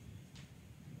Jesus.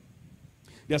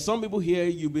 There are some people here,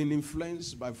 you've been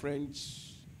influenced by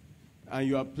friends, and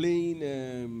you are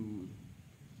playing,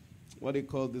 what do you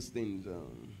call these things?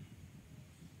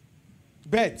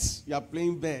 Bets. You are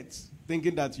playing bets,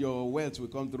 thinking that your wealth will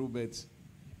come through bets.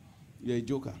 You're a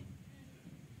joker.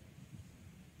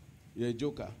 You're a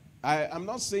joker. I'm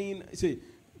not saying,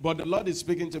 but the Lord is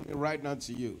speaking to me right now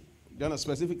to you. Don't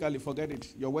specifically forget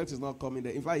it. Your wealth is not coming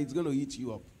there. In fact, it's going to eat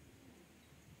you up.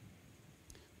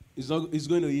 It's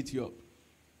going to eat you up.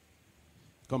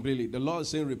 Completely. The Lord is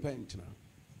saying repent now.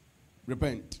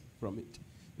 Repent from it.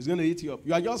 It's going to eat you up.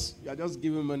 You are just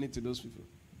giving money to those people.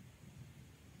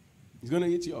 It's going to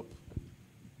eat you up.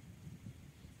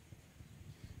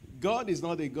 God is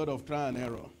not a God of trial and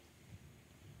error.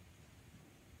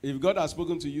 If God has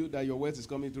spoken to you that your wealth is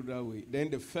coming through that way,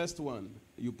 then the first one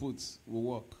you put will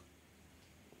work.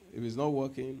 If it's not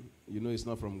working, you know it's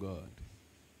not from God.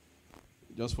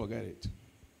 Just forget it.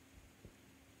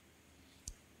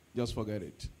 Just forget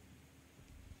it.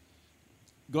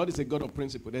 God is a God of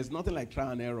principle. There's nothing like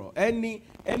trial and error. Any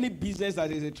business that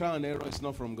is a trial and error is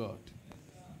not from God.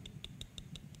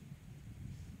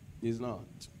 It's not.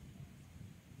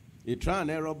 A trial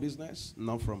and error business,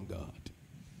 not from God.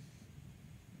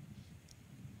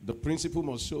 The principle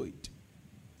must show it.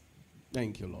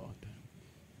 Thank you, Lord.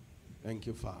 Thank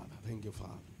you, Father. Thank you,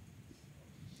 Father.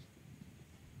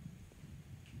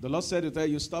 The Lord said to tell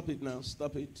you, stop it now.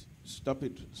 Stop it. Stop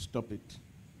it. Stop it.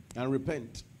 And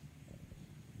repent.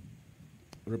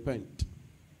 Repent.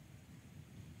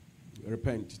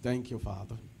 Repent. Thank you,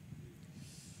 Father.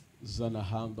 There's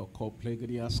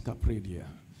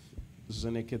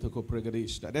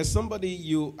somebody,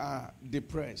 you are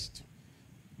depressed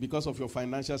because of your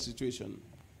financial situation.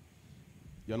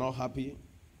 You're not happy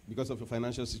because of your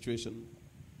financial situation.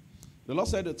 The Lord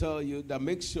said to tell you that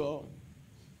make sure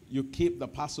you keep the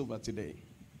Passover today.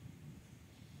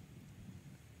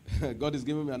 God is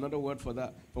giving me another word for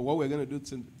that, for what we're going to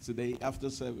do today after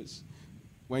service.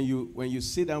 When you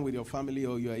sit down with your family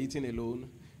or you are eating alone,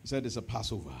 he said it's a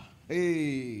Passover.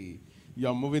 Hey, you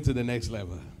are moving to the next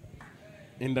level.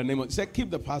 In the name of, he said keep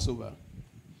the Passover.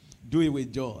 Do it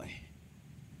with joy.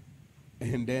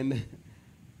 And then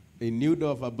a new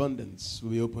door of abundance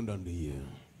will be opened unto you.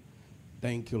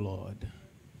 Thank you, Lord.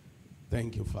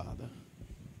 Thank you, Father.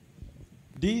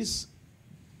 This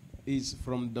is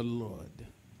from the Lord.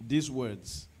 These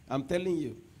words, I'm telling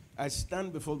you, I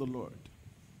stand before the Lord.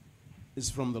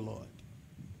 It's from the Lord.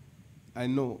 I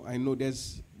know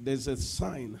there's a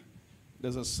sign.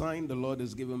 There's a sign the Lord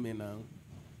has given me now,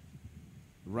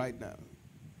 right now,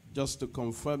 just to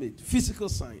confirm it. Physical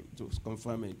sign to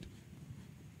confirm it.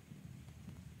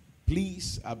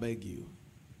 Please, I beg you,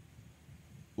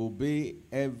 obey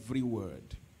every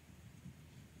word.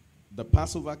 The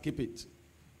Passover, keep it.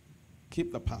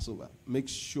 Keep the Passover. Make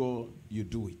sure you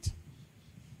do it.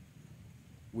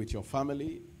 With your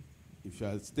family, if you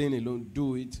are staying alone,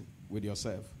 do it with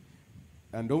yourself.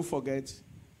 And don't forget,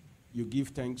 you give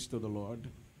thanks to the Lord,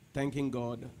 thanking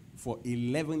God for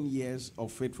 11 years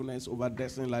of faithfulness over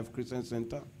Destiny Life Christian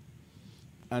Center,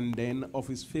 and then of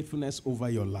his faithfulness over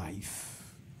your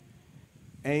life,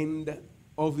 and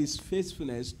of his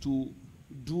faithfulness to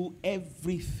do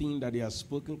everything that he has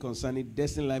spoken concerning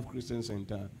Destiny Life Christian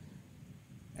Center,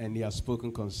 and he has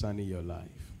spoken concerning your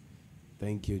life.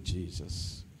 Thank you,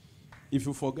 Jesus. If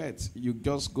you forget, you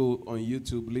just go on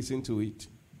YouTube, listen to it,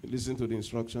 listen to the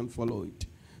instruction, follow it.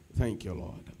 Thank you,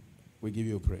 Lord. We give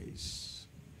you praise.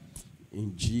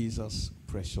 In Jesus'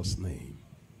 precious name.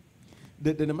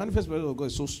 The manifest presence of God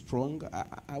is so strong,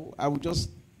 I will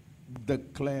just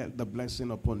declare the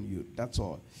blessing upon you. That's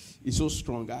all. It's so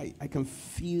strong. I can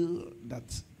feel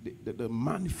that the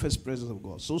manifest presence of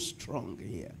God so strong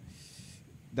here.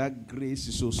 That grace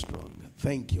is so strong.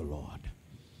 Thank you, Lord.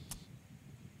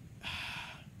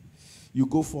 You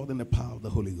go forth in the power of the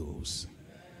Holy Ghost.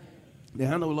 The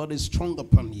hand of the Lord is strong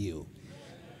upon you.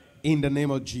 In the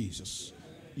name of Jesus.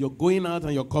 You're going out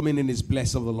and you're coming in is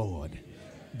blessed of the Lord.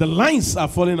 The lines are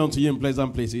falling onto you in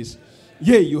pleasant places.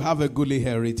 Yea, you have a goodly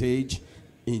heritage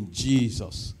in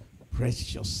Jesus'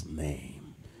 precious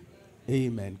name.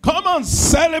 Amen. Come on,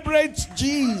 celebrate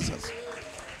Jesus.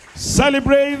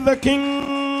 Celebrate the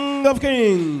King of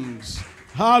Kings.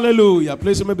 Hallelujah.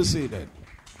 Please may be seated.